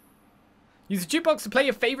 Use the jukebox to play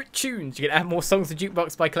your favorite tunes. You can add more songs to the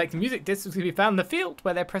jukebox by collecting music discs which can be found in the field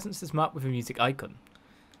where their presence is marked with a music icon.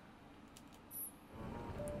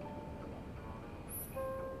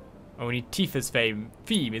 Only Tifa's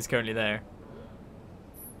theme is currently there.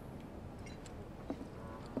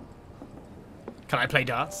 Can I play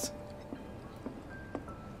darts?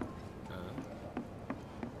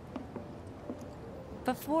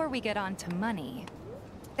 Before we get on to money,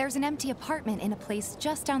 there's an empty apartment in a place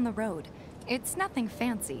just down the road. It's nothing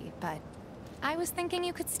fancy, but I was thinking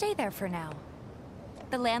you could stay there for now.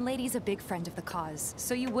 The landlady's a big friend of the cause,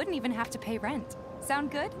 so you wouldn't even have to pay rent. Sound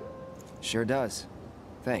good? Sure does.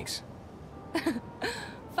 Thanks.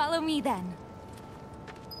 Follow me then.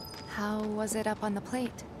 How was it up on the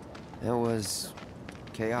plate? It was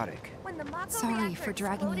chaotic. Sorry for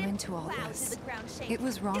dragging you into all this. It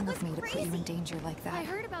was wrong of me to put you in danger like that.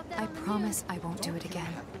 I promise I won't do it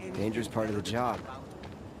again. Danger's part of the job.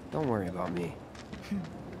 Don't worry about me.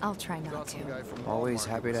 I'll try not to. Always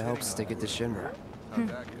happy to help stick it to Shinra.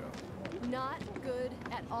 Not good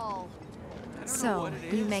at all. So,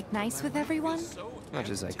 you make nice with everyone? Much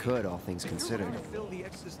as I could, all things considered.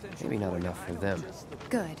 Maybe not enough for them.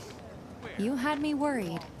 Good. You had me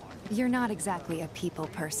worried. You're not exactly a people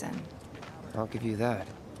person. I'll give you that.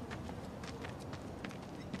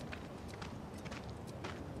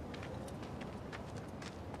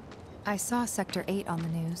 I saw Sector 8 on the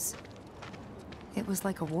news. It was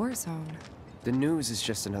like a war zone. The news is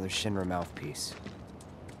just another Shinra mouthpiece.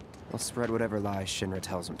 They'll spread whatever lies Shinra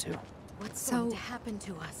tells them to. What's going to happen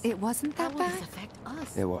to us? It wasn't that bad? How will this affect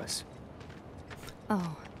us? It was.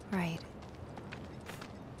 Oh, right.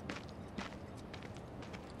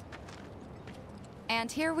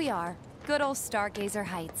 And here we are. Good old Stargazer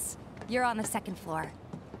Heights. You're on the second floor.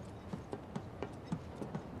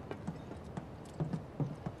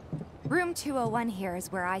 Room 201 here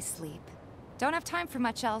is where I sleep. Don't have time for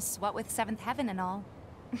much else, what with 7th Heaven and all.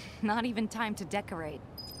 Not even time to decorate.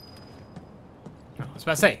 I was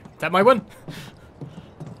about to say, is that my one?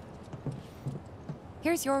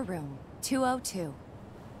 Here's your room, 202.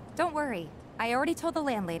 Don't worry, I already told the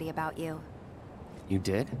landlady about you. You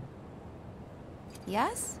did?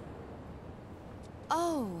 Yes?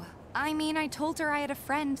 Oh, I mean, I told her I had a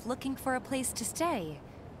friend looking for a place to stay.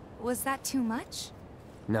 Was that too much?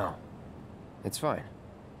 No. It's fine.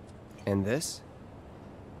 And this?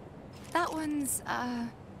 That one's,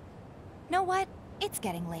 know what? It's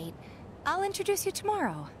getting late. I'll introduce you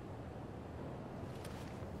tomorrow.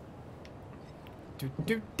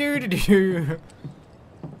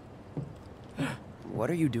 What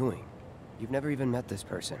are you doing? You've never even met this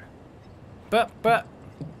person. But,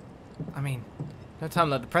 I mean, no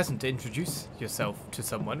time like the present to introduce yourself to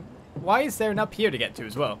someone. Why is there an up here to get to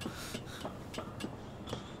as well?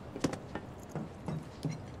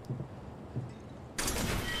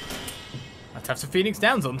 Let's have some Phoenix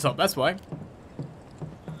Downs on top, that's why.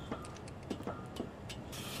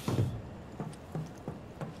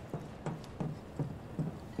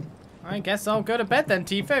 I guess I'll go to bed then,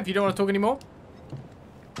 Tifa, if you don't want to talk anymore.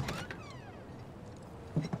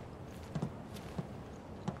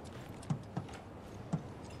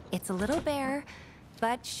 It's a little bare,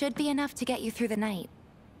 but should be enough to get you through the night.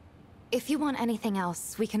 If you want anything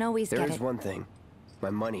else, we can always get it. There is one thing. My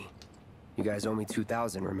money. You guys owe me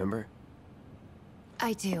 2,000, remember?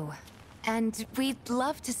 I do. And we'd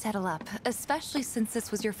love to settle up, especially since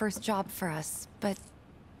this was your first job for us, but...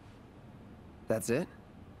 That's it?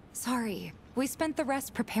 Sorry. We spent the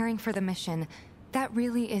rest preparing for the mission. That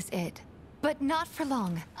really is it. But not for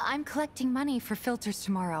long. I'm collecting money for filters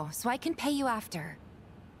tomorrow, so I can pay you after.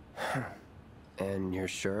 And you're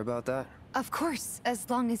sure about that? Of course, as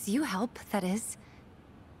long as you help, that is.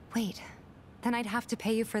 Wait, then I'd have to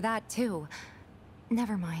pay you for that too.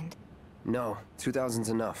 Never mind. No, 2,000's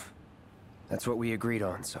enough. That's what we agreed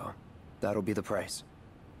on, so that'll be the price.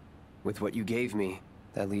 With what you gave me,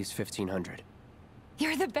 that leaves 1,500.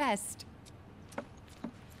 You're the best.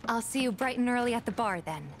 I'll see you bright and early at the bar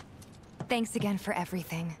then. Thanks again for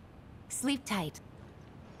everything. Sleep tight.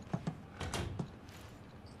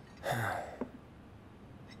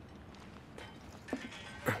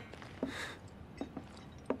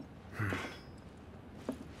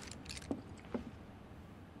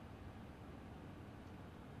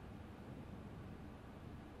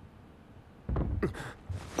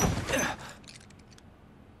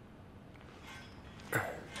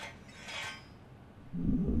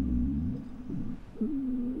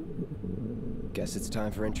 Guess it's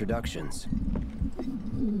time for introductions.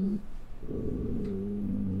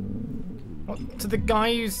 To the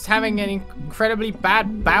guy who's having an incredibly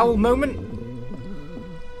bad bowel moment?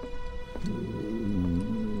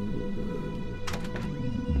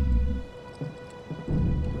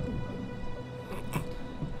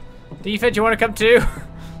 Tifa, do you want to come too?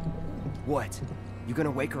 What? You gonna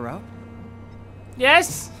wake her up?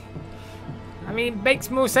 Yes! I mean, it makes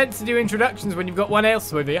more sense to do introductions when you've got one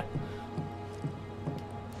else with you.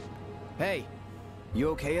 Hey, you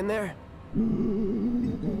okay in there?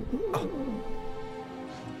 Oh.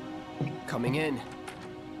 Coming in.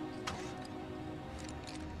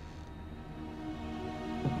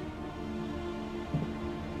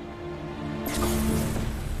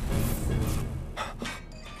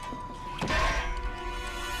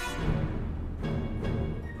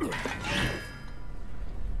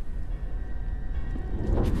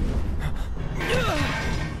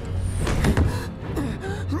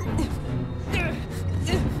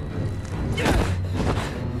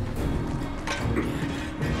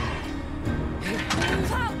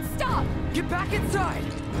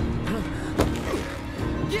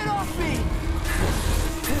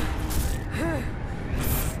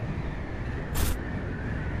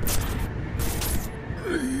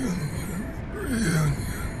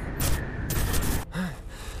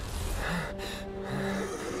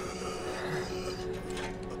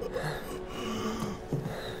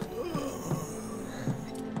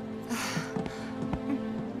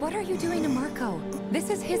 What are you doing to Marco? This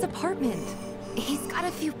is his apartment. He's got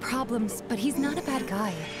a few problems, but he's not a bad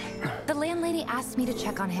guy. The landlady asked me to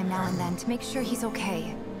check on him now and then to make sure he's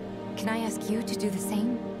okay. Can I ask you to do the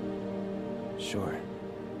same? Sure.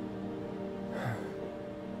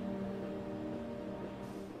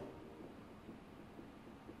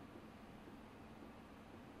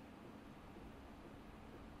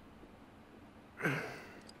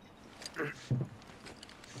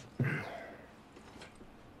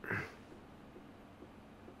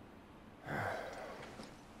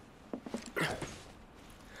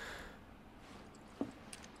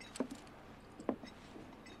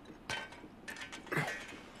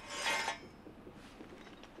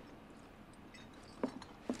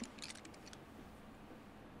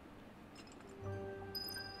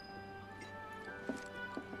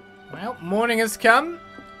 Well, morning has come.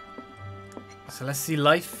 So let's see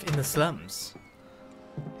life in the slums.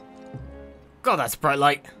 God, that's bright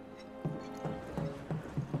light.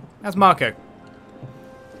 How's Mako?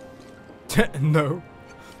 No.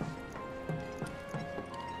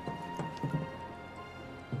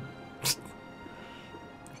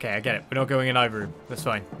 Okay, I get it. We're not going in either room. That's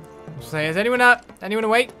fine. Say, is anyone up? Anyone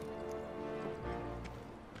awake?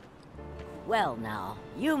 Well now,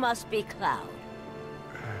 you must be Cloud.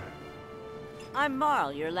 I'm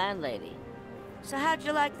Marl, your landlady. So how'd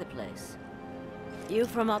you like the place? You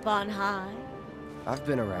from up on high? I've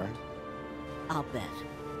been around. I'll bet.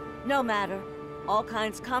 No matter. All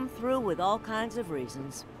kinds come through with all kinds of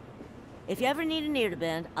reasons. If you ever need an ear to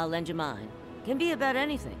bend, I'll lend you mine. Can be about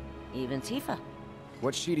anything, even Tifa.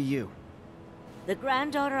 What's she to you? The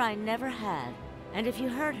granddaughter I never had, and if you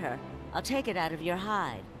hurt her, I'll take it out of your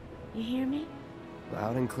hide. You hear me?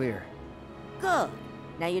 Loud and clear. Good.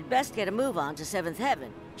 Now you'd best get a move on to 7th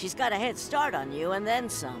Heaven. She's got a head start on you, and then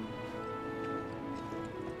some.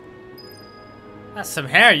 That's some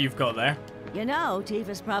hair you've got there. You know,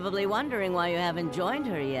 Tifa's probably wondering why you haven't joined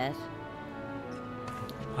her yet.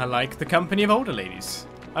 I like the company of older ladies.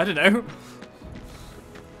 I don't know.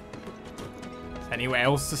 Anywhere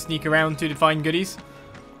else to sneak around to find goodies?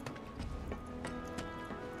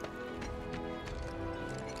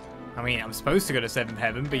 I mean, I'm supposed to go to 7th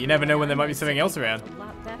Heaven, but you never know when there might be something else around. A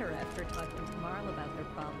lot better after talking to Marl about their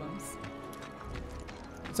problems.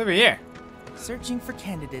 What's over here? Searching for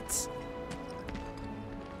candidates.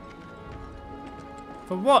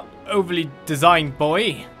 For what, overly designed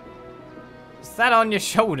boy? Is that on your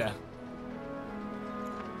shoulder?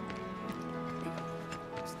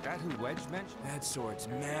 Is that who Wedge mentioned? That sword's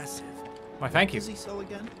massive. Why, thank you. Does he sell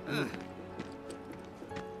again?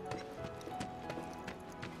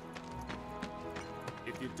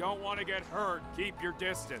 If you don't want to get hurt, keep your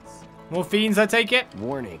distance. More fiends, I take it?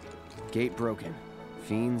 Warning. Gate broken.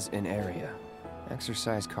 Fiends in area.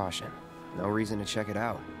 Exercise caution. No reason to check it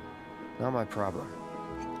out. Not my problem.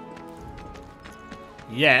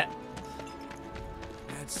 Yeah.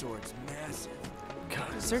 That sword's massive.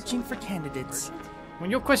 God. Searching for candidates.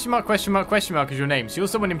 When you're question mark is your name, so you're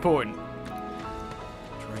someone important.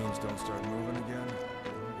 Trains don't start moving again.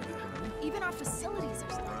 Even our facilities are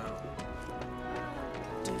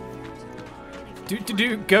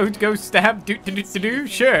Go stab,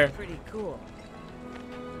 sure. Pretty cool.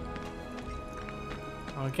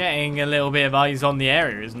 Well, getting a little bit of eyes on the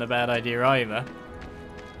area isn't a bad idea either.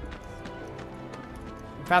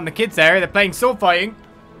 We found the kids area, they're playing sword fighting.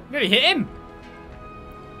 You nearly hit him.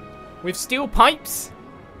 With steel pipes.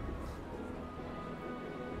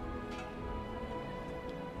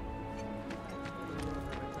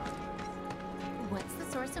 What's the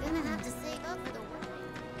source of Gonna have to save up for the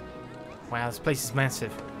work. Wow, this place is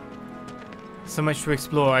massive. So much to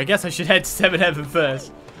explore. I guess I should head to 7th Heaven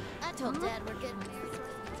first. I told Dad we're good.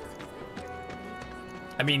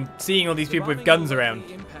 I mean, seeing all these people with guns around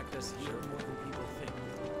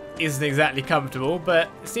isn't exactly comfortable, but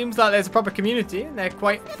it seems like there's a proper community and they're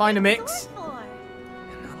quite fine a mix. Not a lot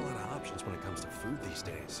of options when it comes to food these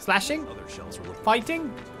days. Slashing? Other shelves are looking.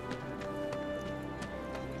 Fighting?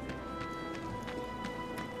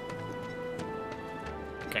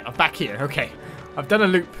 Okay, I'm back here. Okay, I've done a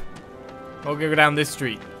loop. We'll go down this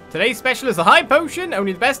street. Today's special is a high potion,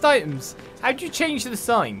 only the best items. How'd you change the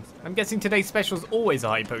sign? I'm guessing today's special is always a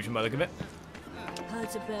high potion by the look of it.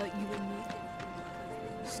 How's about you and me?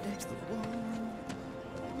 Snaps the wall.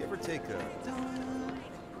 You ever take a dog?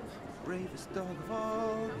 Bravest dog of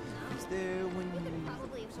all. He's there when you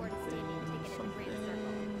Probably afford a stand and take it in a grand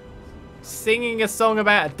circle. Singing a song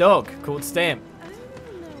about a dog called Stamp. I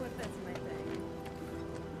don't know if that's my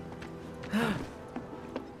thing.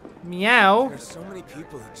 Meow. There's so many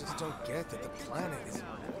people who just don't get that the planet is